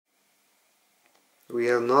We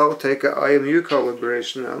have now taken IMU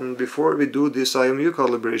calibration, and before we do this IMU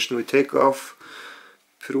calibration we take off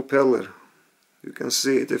propeller. You can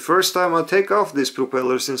see the first time I take off this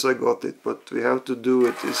propeller since I got it, but we have to do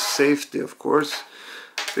it is safety, of course,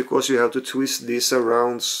 because you have to twist these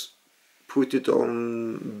around, put it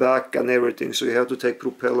on back and everything, so you have to take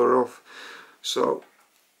propeller off. So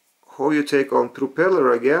how you take on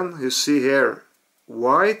propeller again, you see here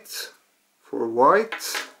white for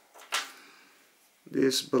white,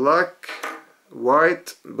 this black,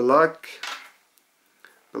 white, black,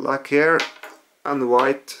 black here and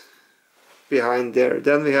white behind there.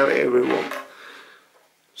 Then we have everyone.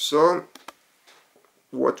 So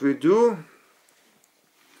what we do,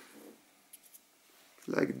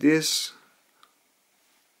 like this,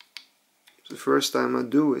 the first time I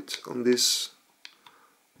do it on this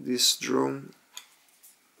drone.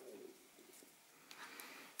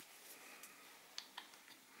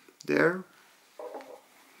 There.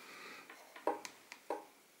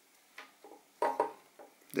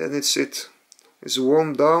 Then it's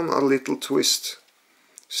warmed down, a little twist,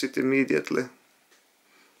 sit immediately.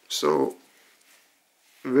 So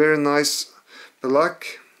very nice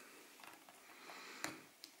black,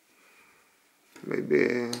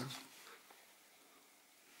 maybe,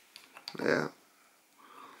 yeah,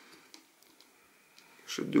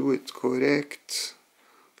 should do it correct,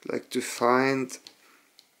 like to find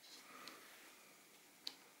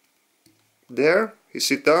there, he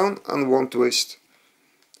sit down and one twist.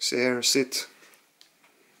 See here, sit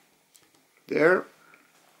there,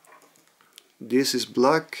 this is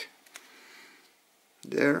black,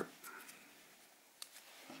 there,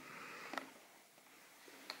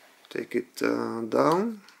 take it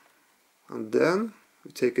down, and then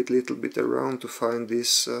we take it a little bit around to find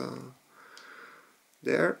this,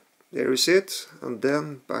 there is it, and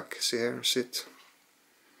then back, see here, sit,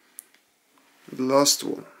 the last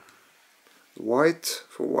one, white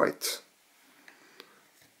for white,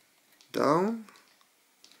 down,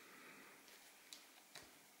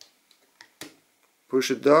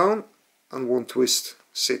 push it down and one twist,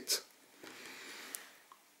 sit,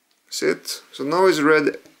 sit. So now it's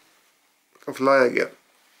ready, can fly again.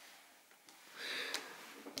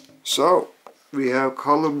 So we have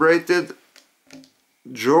calibrated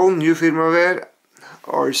drone, new firmware,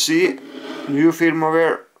 RC, new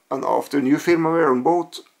firmware, and after new firmware on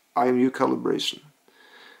both IMU calibration.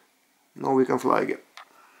 Now we can fly again.